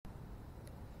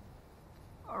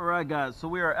Alright guys, so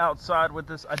we are outside with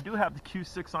this. I do have the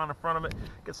Q6 on in front of it.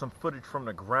 Get some footage from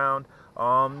the ground.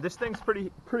 This thing's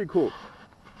pretty cool.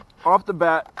 Off the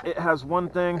bat, it has one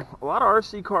thing a lot of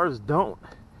RC cars don't.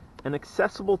 An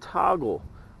accessible toggle,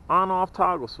 on-off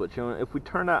toggle switch. And if we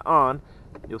turn that on,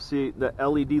 you'll see the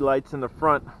LED lights in the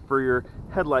front for your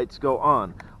headlights go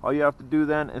on. All you have to do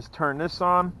then is turn this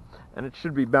on, and it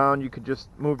should be bound. You could just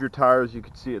move your tires, you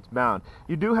can see it's bound.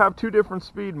 You do have two different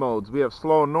speed modes. We have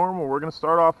slow and normal. We're going to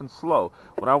start off in slow.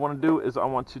 What I want to do is I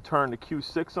want to turn the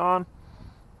Q6 on,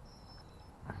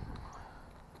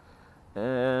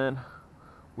 and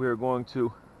we're going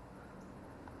to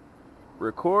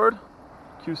record.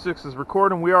 Q6 is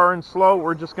recording. We are in slow.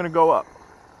 We're just going to go up.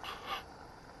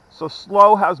 So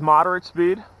slow has moderate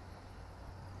speed.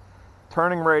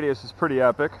 Turning radius is pretty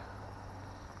epic.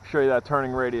 Show you that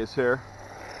turning radius here.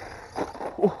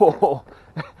 Whoa.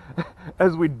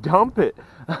 As we dump it,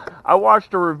 I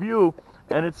watched a review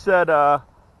and it said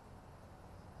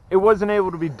it wasn't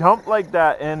able to be dumped like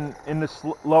that in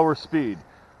the lower speed.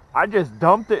 I just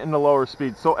dumped it in the lower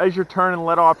speed. So as you're turning,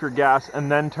 let off your gas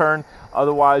and then turn.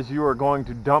 Otherwise, you are going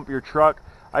to dump your truck.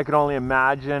 I can only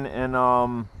imagine, and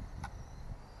I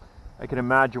can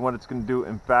imagine what it's going to do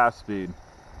in fast speed.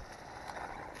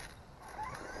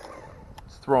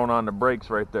 It's throwing on the brakes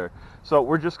right there. So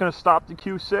we're just going to stop the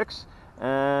Q6,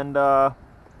 and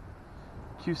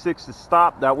Q6 is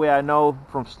stopped. That way I know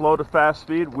from slow to fast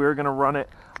speed. We're going to run it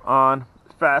on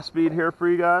fast speed here for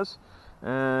you guys.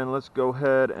 And let's go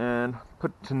ahead and put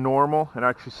it to normal. It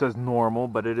actually says normal,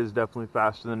 but it is definitely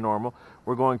faster than normal.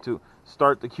 We're going to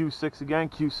start the Q6 again.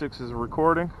 Q6 is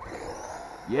recording.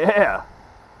 Yeah,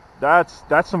 that's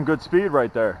some good speed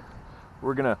right there.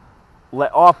 We're gonna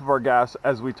let off of our gas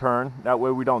as we turn. That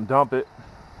way we don't dump it.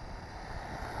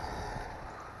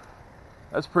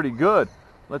 That's pretty good.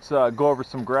 Let's go over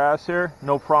some grass here.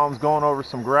 No problems going over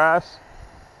some grass.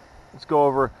 Let's go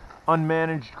over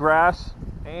unmanaged grass.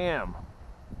 Damn.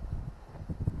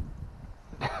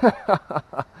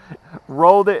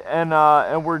 Rolled it,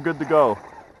 and we're good to go.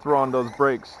 Throw on those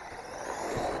brakes.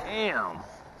 Damn.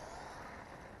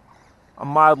 I'm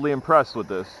mildly impressed with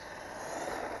this.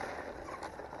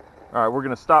 Alright, we're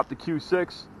going to stop the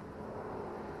Q6.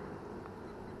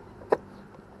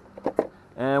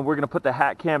 And we're going to put the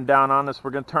hat cam down on this.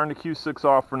 We're going to turn the Q6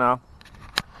 off for now.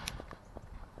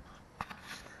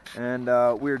 And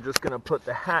we're just going to put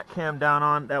the hat cam down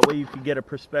on. That way you can get a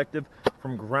perspective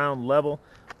from ground level.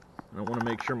 And I want to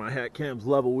make sure my hat cam's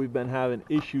level. We've been having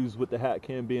issues with the hat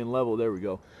cam being level. There we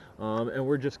go. And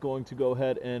we're just going to go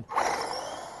ahead and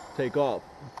take off.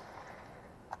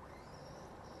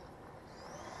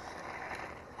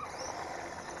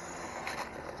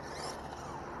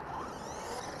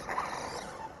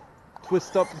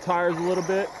 Twist up the tires a little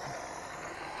bit.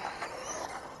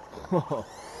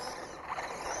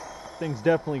 Thing's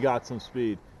definitely got some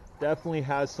speed. Definitely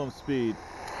has some speed.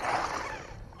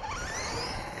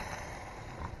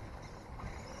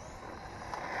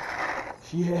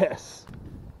 Yes.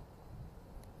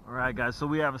 Alright guys, so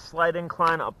we have a slight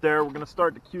incline up there. We're going to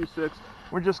start the Q6.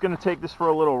 We're just going to take this for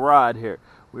a little ride here.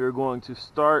 We are going to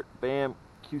start. Bam.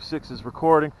 Q6 is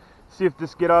recording. See if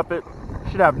this get up it.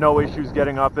 Should have no issues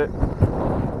getting up it.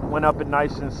 Went up it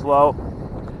nice and slow.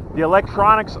 The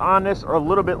electronics on this are a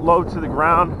little bit low to the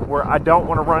ground where I don't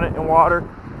want to run it in water.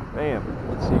 Bam.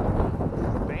 Let's see.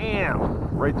 Bam.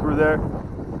 Right through there.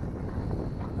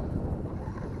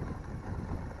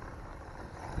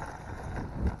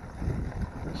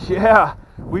 Yeah,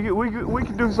 we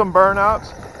can do some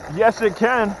burnouts. Yes, it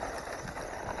can.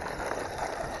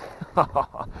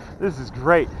 This is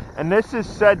great. And this is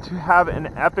said to have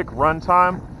an epic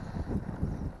runtime.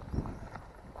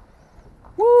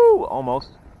 Woo!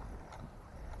 Almost.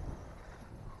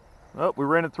 Oh, we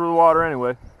ran it through the water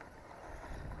anyway.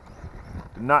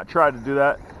 Did not try to do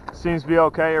that. Seems to be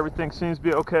okay. Everything seems to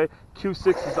be okay.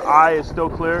 Q6's eye is still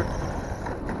clear.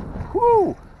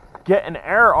 Woo! Getting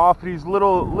air off these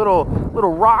little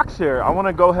rocks here. I want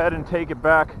to go ahead and take it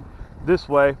back this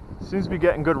way. Seems to be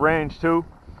getting good range too.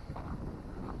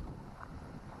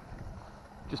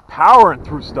 Just powering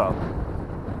through stuff.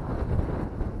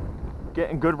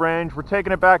 Getting good range. We're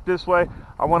taking it back this way.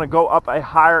 I want to go up a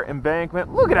higher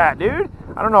embankment. Look at that, dude.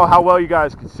 I don't know how well you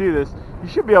guys can see this. You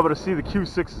should be able to see the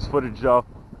Q6's footage though.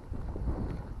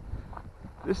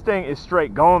 This thing is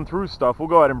straight going through stuff. We'll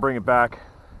go ahead and bring it back.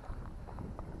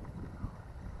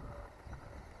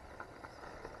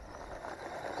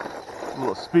 A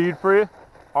little speed for you.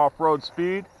 Off-road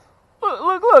speed.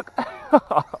 Look.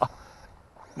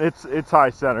 It's high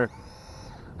center.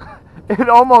 It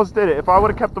almost did it. If I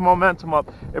would have kept the momentum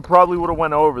up, it probably would have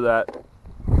went over that.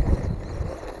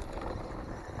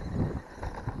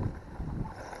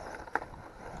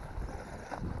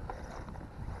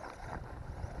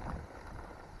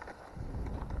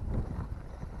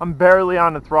 I'm barely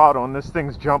on the throttle and this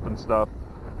thing's jumping stuff.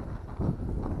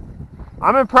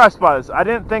 I'm impressed by this. I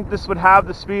didn't think this would have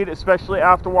the speed, especially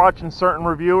after watching certain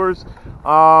reviewers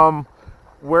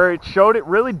where it showed it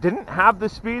really didn't have the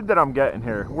speed that I'm getting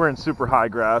here. We're in super high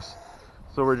grass,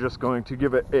 so we're just going to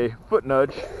give it a foot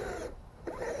nudge.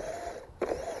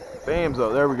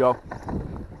 Bamzo, there we go.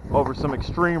 Over some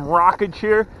extreme rockage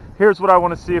here. Here's what I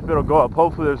want to see if it'll go up.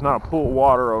 Hopefully there's not a pool of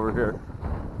water over here.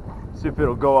 See if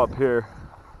it'll go up here.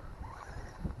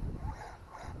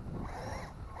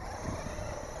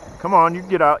 Come on, you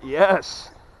get out.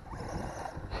 Yes.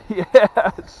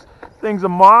 Yes. Thing's a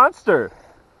monster.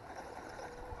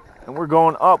 And we're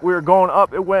going up. We're going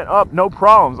up. It went up. No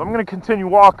problems. I'm going to continue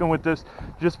walking with this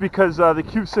just because the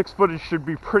Q6 footage should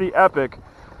be pretty epic.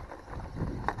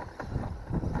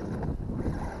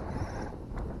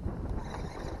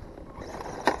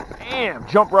 Bam!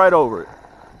 Jump right over it.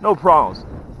 No problems.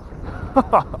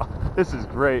 This is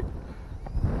great.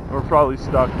 We're probably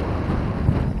stuck.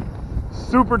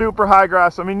 Super duper high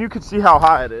grass. I mean, you can see how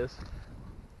high it is.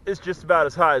 It's just about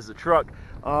as high as the truck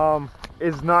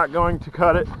is not going to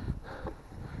cut it.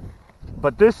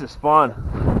 But this is fun.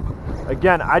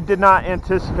 Again, I did not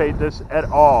anticipate this at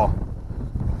all.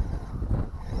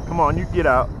 Come on, you get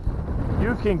out.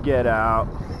 You can get out.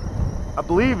 I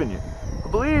believe in you.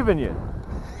 I believe in you.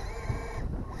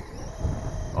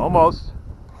 Almost.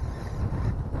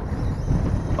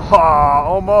 Ah,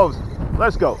 almost.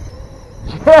 Let's go.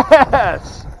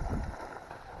 Yes!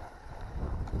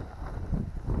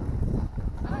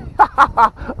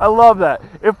 I love that.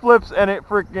 It flips and it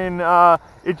freaking,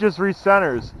 it just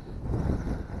recenters.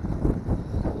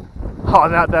 Oh,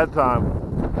 not that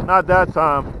time. Not that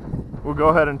time. We'll go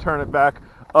ahead and turn it back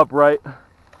upright.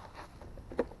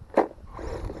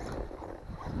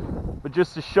 But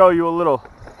just to show you a little,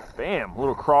 bam, a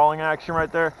little crawling action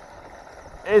right there.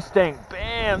 This thing,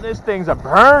 bam, this thing's a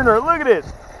burner. Look at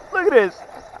this. Look at this.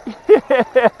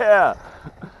 Yeah.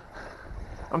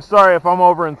 I'm sorry if I'm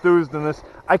over enthused in this.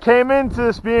 I came into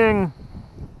this being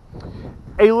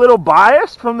a little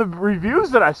biased from the reviews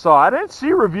that I saw. I didn't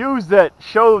see reviews that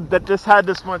showed that this had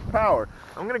this much power.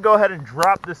 I'm going to go ahead and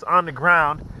drop this on the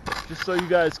ground just so you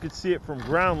guys could see it from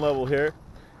ground level here.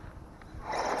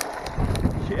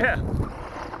 Yeah.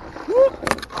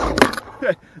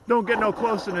 Whoop. Don't get no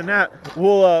closer than that.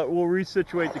 We'll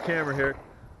resituate the camera here.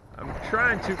 I'm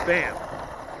trying to, bam.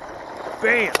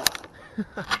 Bam.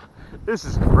 This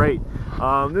is great.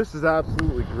 This is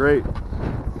absolutely great.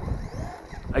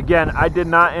 Again, I did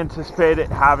not anticipate it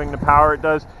having the power it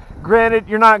does. Granted,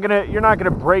 you're not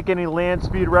gonna break any land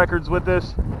speed records with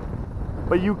this,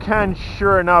 but you can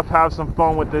sure enough have some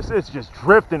fun with this. It's just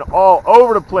drifting all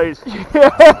over the place.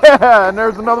 Yeah, and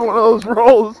there's another one of those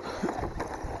rolls.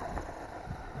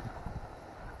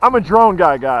 I'm a drone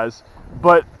guy, guys,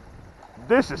 but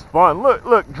this is fun. Look,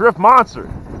 look, drift monster.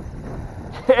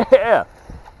 Yeah.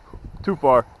 Too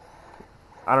far.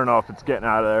 I don't know if it's getting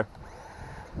out of there.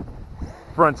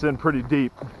 Front's in pretty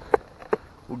deep.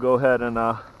 We'll go ahead and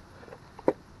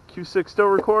Q6 still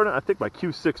recording. I think my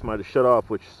Q6 might have shut off,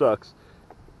 which sucks.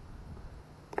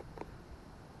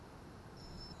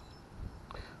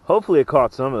 Hopefully it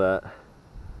caught some of that.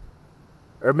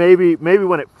 Or maybe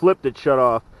when it flipped it shut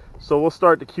off. So we'll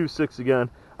start the Q6 again.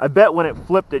 I bet when it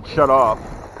flipped it shut off.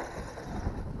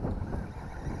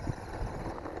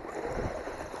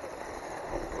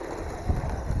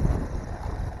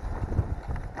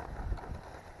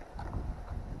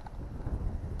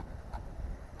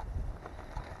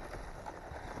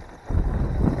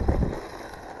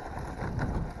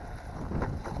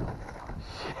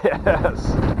 Yes.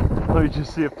 Let me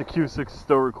just see if the Q6 is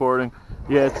still recording.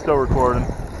 Yeah, it's still recording.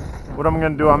 What I'm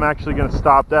going to do, I'm actually going to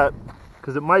stop that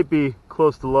because it might be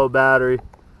close to low battery.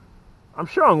 I'm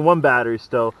showing one battery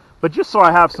still, but just so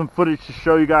I have some footage to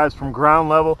show you guys from ground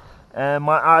level and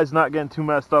my eye's not getting too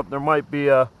messed up, there might be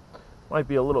a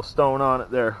little stone on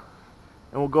it there.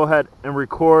 And we'll go ahead and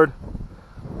record,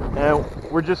 and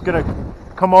we're just going to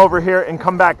come over here and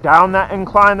come back down that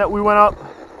incline that we went up.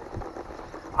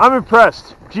 I'm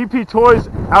impressed.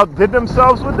 GPTOYS outdid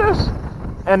themselves with this,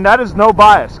 and that is no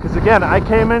bias, because again, I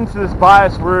came into this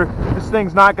bias where this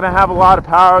thing's not going to have a lot of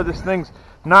power, this thing's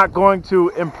not going to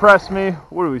impress me.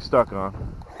 What are we stuck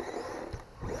on?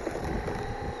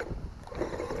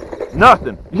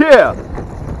 Nothing. Yeah.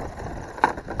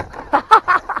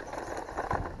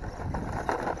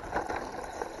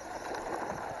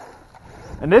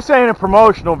 And this ain't a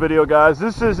promotional video, guys.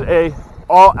 This is a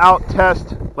all-out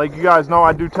test. Like you guys know,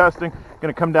 I do testing.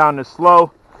 Gonna come down this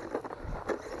slow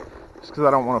just because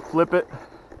I don't want to flip it.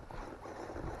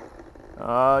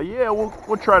 Yeah,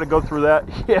 we'll try to go through that.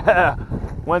 Yeah,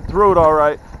 went through it all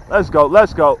right. Let's go,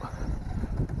 let's go.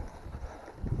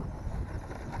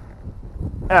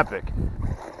 Epic.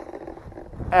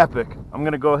 Epic. I'm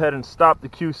going to go ahead and stop the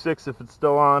Q6 if it's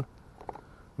still on.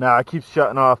 Nah, it keeps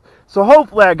shutting off. So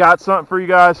hopefully I got something for you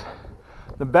guys.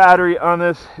 The battery on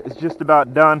this is just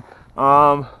about done.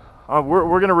 We're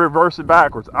going to reverse it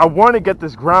backwards. I want to get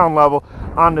this ground level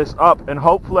on this up, and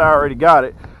hopefully I already got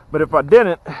it. But if I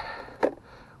didn't,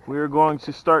 we're going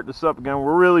to start this up again.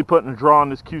 We're really putting a draw on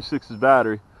this Q6's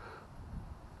battery.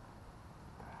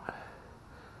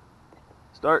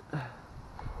 Start.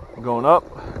 Going up,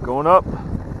 going up.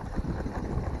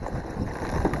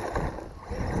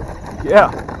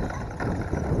 Yeah.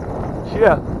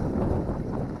 Yeah.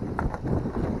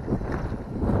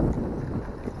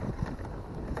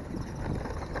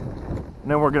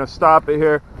 And then we're going to stop it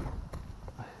here.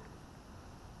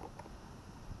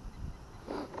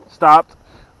 Stopped.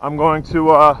 I'm going to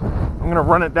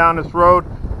run it down this road.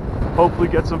 Hopefully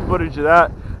get some footage of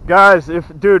that. Guys,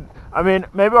 dude, I mean,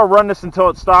 maybe I'll run this until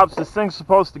it stops. This thing's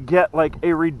supposed to get like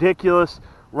a ridiculous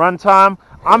run time.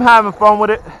 I'm having fun with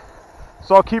it,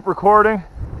 so I'll keep recording.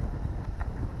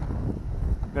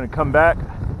 I'm gonna come back.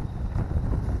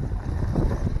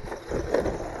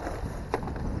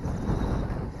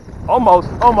 Almost.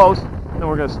 Then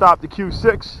we're gonna stop the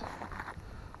Q6.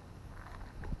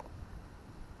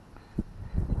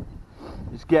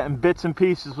 Just getting bits and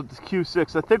pieces with this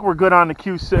Q6. I think we're good on the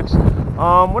Q6.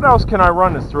 What else can I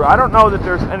run this through? I don't know that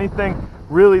there's anything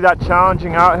really that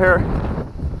challenging out here.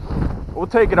 We'll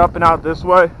take it up and out this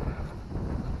way.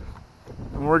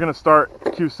 And we're gonna start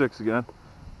Q6 again.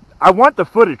 I want the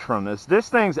footage from this. This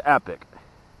thing's epic.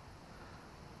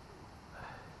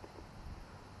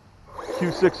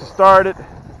 Q6 has started.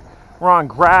 We're on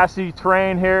grassy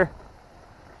terrain here.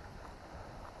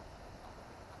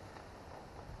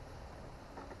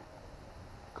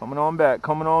 Coming on back,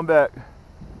 coming on back.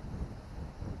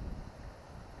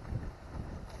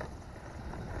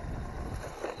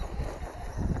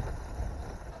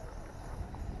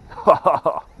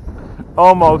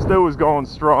 Almost. It was going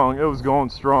strong. It was going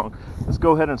strong. Let's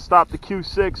go ahead and stop the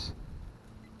Q6.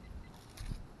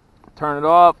 Turn it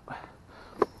off.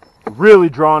 Really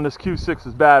drawing this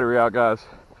Q6's battery out, guys.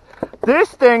 This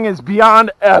thing is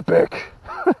beyond epic.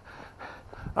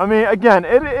 I mean, again,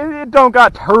 it don't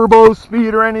got turbo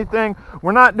speed or anything.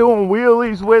 We're not doing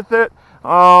wheelies with it.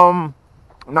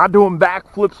 Not doing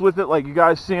backflips with it like you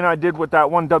guys seen I did with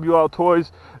that one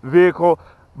GPTOYS vehicle.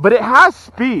 But it has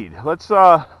speed. Let's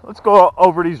go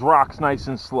over these rocks nice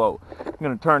and slow. I'm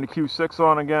gonna turn the Q6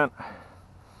 on again.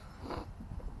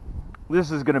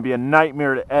 This is gonna be a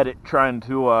nightmare to edit, trying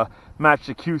to match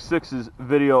the Q6's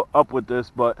video up with this,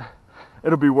 but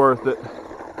it'll be worth it.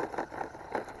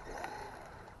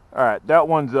 All right, that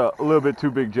one's a little bit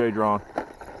too big J drawn.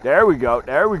 There we go.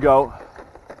 There we go.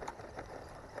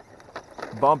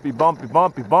 Bumpy, bumpy,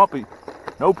 bumpy, bumpy.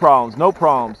 No problems. No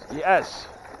problems. Yes.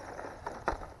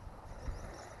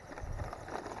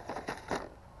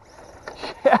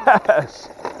 Yes!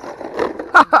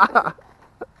 I'm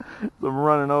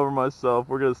running over myself.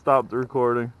 We're going to stop the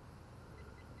recording.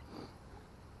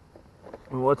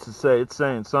 And what's it say? It's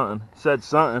saying something. It said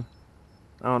something.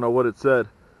 I don't know what it said.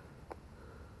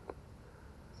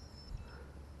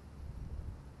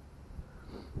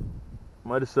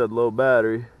 Might have said low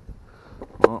battery.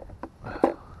 Well,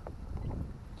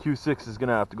 Q6 is going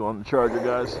to have to go on the charger,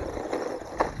 guys.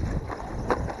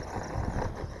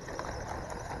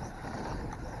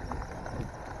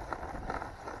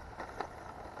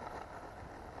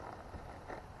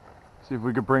 See if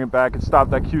we can bring it back and stop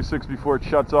that Q6 before it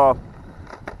shuts off.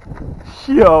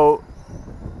 Yo,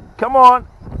 come on.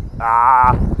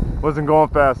 Ah, wasn't going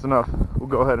fast enough. We'll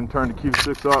go ahead and turn the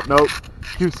Q6 off. Nope,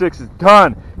 Q6 is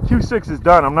done. Q6 is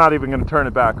done. I'm not even going to turn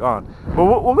it back on. But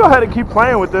we'll go ahead and keep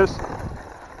playing with this.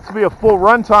 This will be a full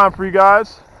run time for you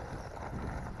guys.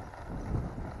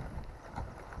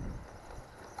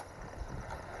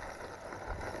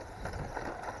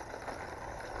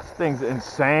 This thing's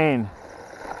insane.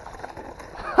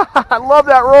 I love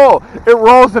that roll. It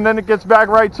rolls and then it gets back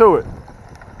right to it.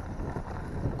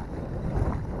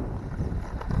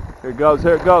 Here it goes,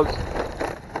 here it goes.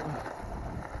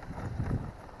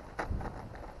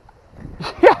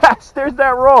 Yes, there's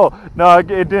that roll. No, it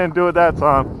didn't do it that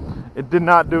time. It did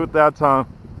not do it that time.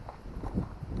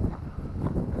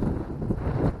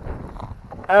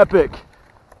 Epic.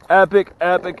 Epic,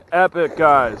 epic, epic,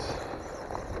 guys.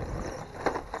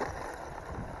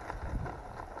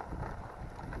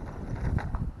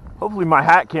 Hopefully my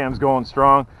hat cam's going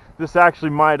strong. This actually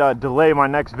might delay my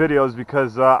next videos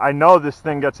because I know this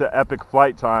thing gets an epic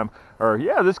flight time. Or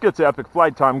yeah, this gets an epic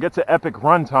flight time, gets an epic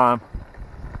run time.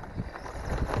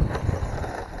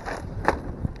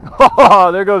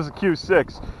 Oh, there goes the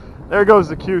Q6. There goes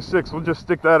the Q6. We'll just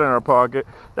stick that in our pocket.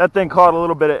 That thing caught a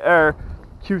little bit of air.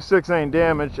 Q6 ain't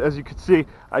damaged. As you can see,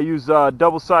 I use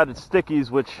double-sided stickies,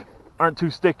 which aren't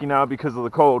too sticky now because of the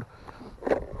cold.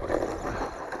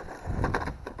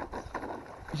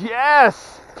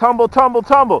 Yes! Tumble, tumble,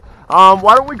 tumble.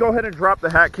 Why don't we go ahead and drop the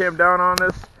hat cam down on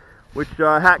this, which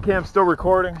hat cam's still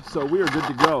recording, so we are good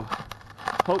to go.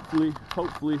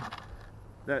 Hopefully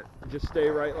that just stay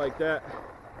right like that.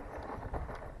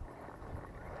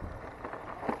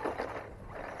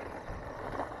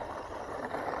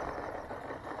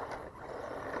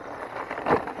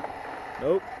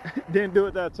 Nope, didn't do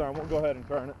it that time. We'll go ahead and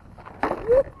turn it.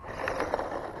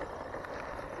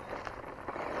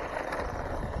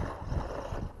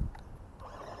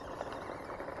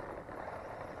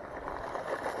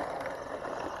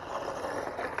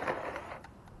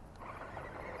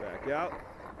 Back out.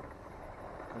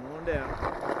 Come on down.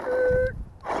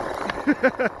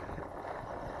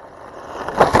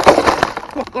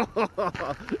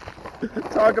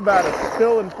 Talk about a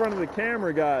spill in front of the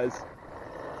camera, guys.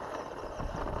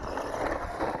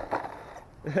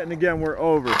 And again, we're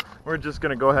over. We're just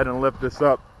gonna go ahead and lift this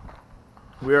up.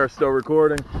 We are still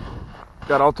recording.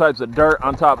 Got all types of dirt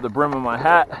on top of the brim of my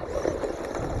hat.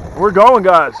 We're going,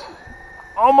 guys.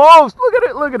 Almost. Look at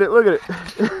it, look at it, look at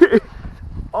it.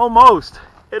 Almost.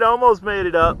 It almost made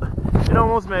it up. It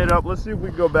almost made it up. Let's see if we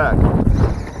can go back.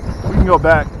 We can go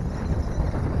back.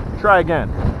 Try again.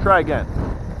 Try again.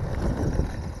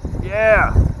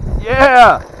 Yeah.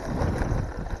 Yeah.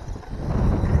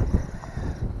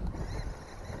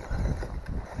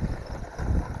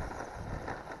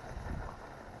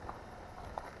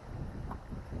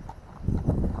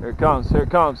 Here it comes, here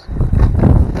it comes.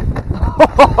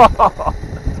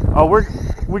 Oh,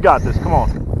 we got this, come on.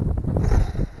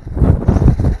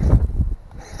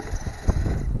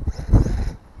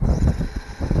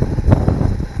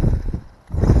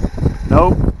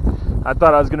 Nope. I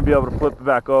thought I was gonna be able to flip it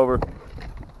back over.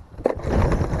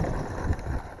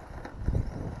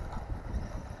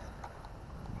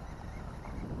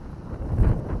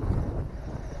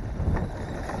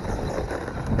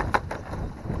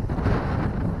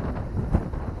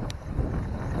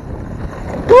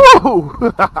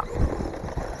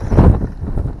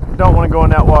 Don't want to go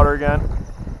in that water again.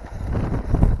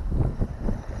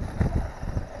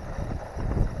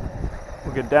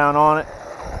 We'll get down on it.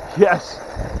 Yes.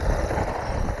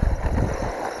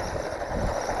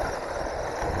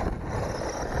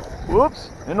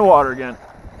 Whoops, in the water again.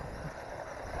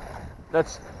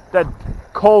 That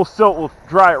coal silt will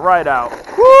dry it right out.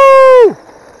 Woo!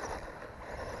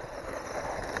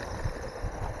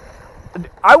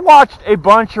 I watched a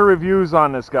bunch of reviews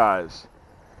on this, guys.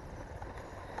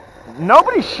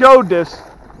 Nobody showed this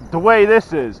the way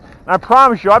this is. And I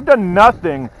promise you, I've done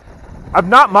nothing. I've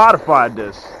not modified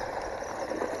this.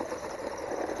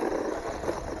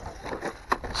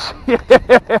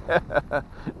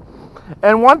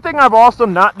 And one thing I've also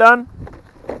not done,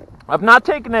 I've not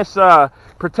taken this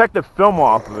protective film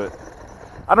off of it.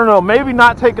 I don't know, maybe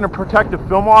not taking a protective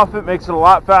film off it makes it a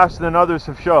lot faster than others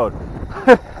have showed.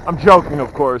 I'm joking,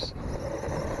 of course.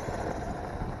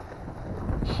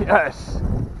 Yes.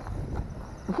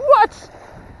 What?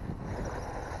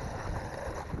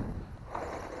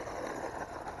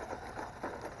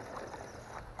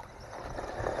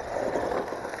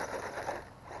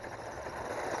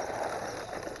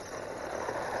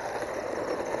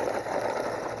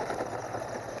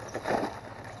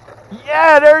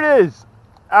 Yeah, there it is.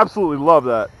 Absolutely love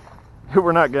that.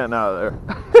 We're not getting out of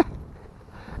there.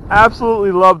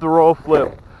 Absolutely love the roll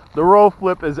flip. The roll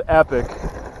flip is epic.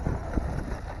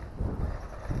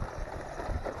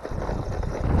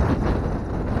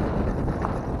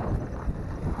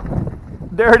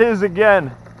 There it is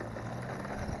again.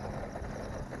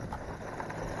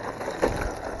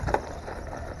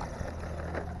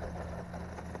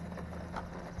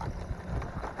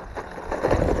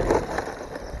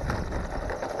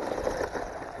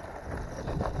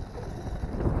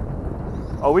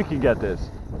 Oh, we can get this.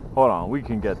 Hold on, we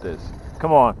can get this.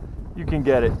 Come on, you can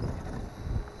get it.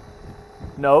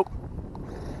 Nope.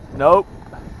 Nope.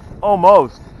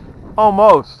 Almost.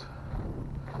 Almost.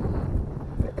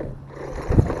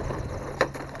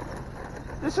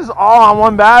 This is all on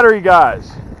one battery,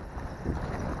 guys.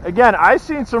 Again, I've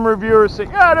seen some reviewers say,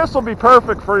 yeah, this will be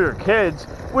perfect for your kids.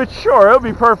 Which, sure, it'll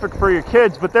be perfect for your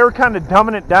kids, but they were kind of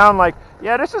dumbing it down like,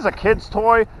 yeah, this is a kid's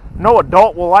toy. No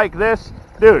adult will like this.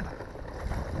 Dude,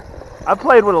 I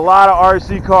played with a lot of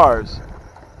RC cars,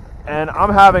 and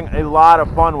I'm having a lot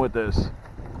of fun with this.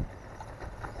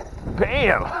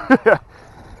 Bam!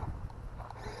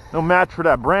 No match for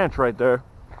that branch right there.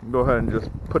 Go ahead and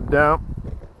just put it down.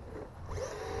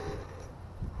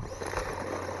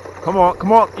 Come on,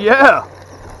 come on, yeah!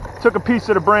 Took a piece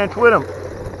of the branch with him.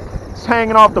 It's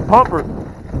hanging off the bumper.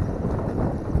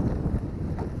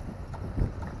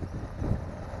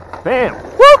 Bam!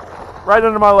 Whoop! Right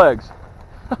under my legs.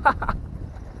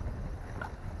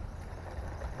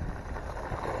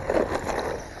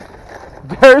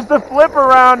 There's the flip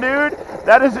around, dude.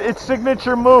 That is its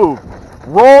signature move.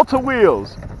 Roll to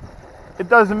wheels. It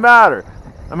doesn't matter.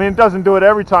 I mean, it doesn't do it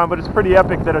every time, but it's pretty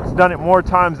epic that it's done it more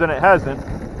times than it hasn't.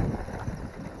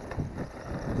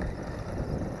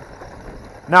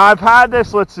 Now, I've had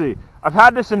this, let's see. I've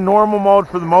had this in normal mode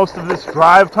for the most of this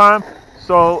drive time.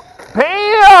 So,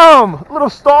 bam! Little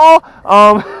stall.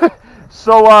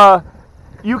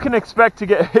 You can expect to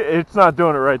get, it's not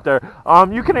doing it right there.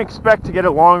 You can expect to get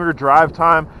a longer drive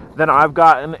time than I've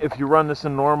gotten if you run this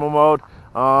in normal mode.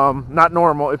 Not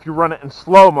normal, if you run it in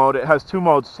slow mode. It has two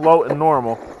modes, slow and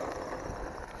normal.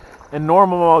 In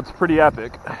normal mode, it's pretty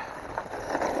epic.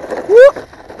 Whoop!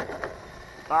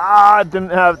 Ah, didn't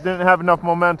have enough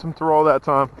momentum to roll that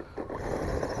time.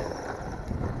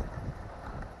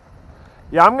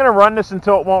 Yeah, I'm gonna run this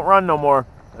until it won't run no more.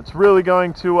 It's really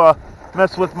going to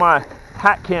mess with my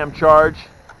hat cam charge,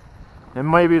 and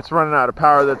maybe it's running out of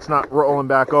power. That's not rolling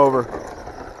back over,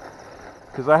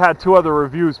 because I had 2 other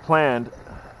reviews planned.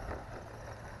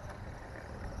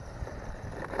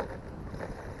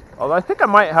 Although I think I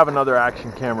might have another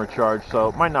action camera charge, so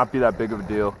it might not be that big of a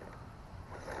deal.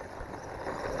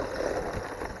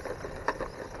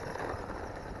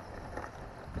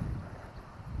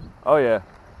 Oh yeah,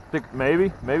 I think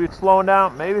maybe it's slowing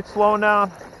down. Maybe it's slowing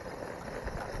down.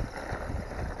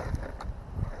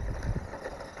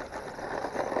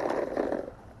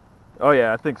 Oh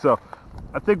yeah, I think so.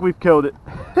 I think we've killed it.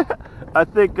 I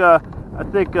think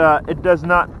it does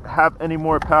not have any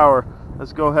more power.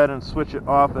 Let's go ahead and switch it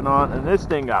off and on. And this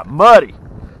thing got muddy.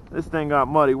 This thing got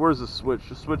muddy. Where's the switch?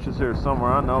 The switch is here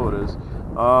somewhere. I know it is.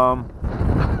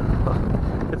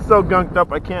 It's so gunked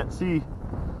up I can't see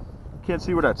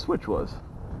where that switch was.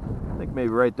 I think maybe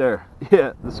right there.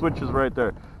 Yeah, the switch is right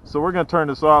there. So we're gonna turn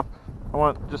this off. I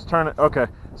want to just turn it. Okay,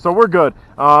 so we're good.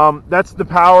 That's the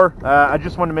power. I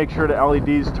just want to make sure the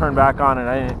LEDs turn back on and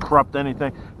I didn't corrupt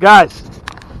anything. Guys,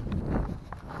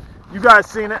 you guys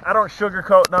seen it. I don't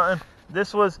sugarcoat nothing.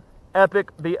 This was epic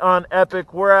beyond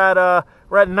epic. We're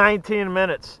at 19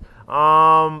 minutes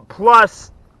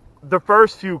plus the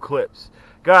first few clips.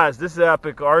 Guys, this is an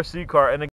epic RC car, and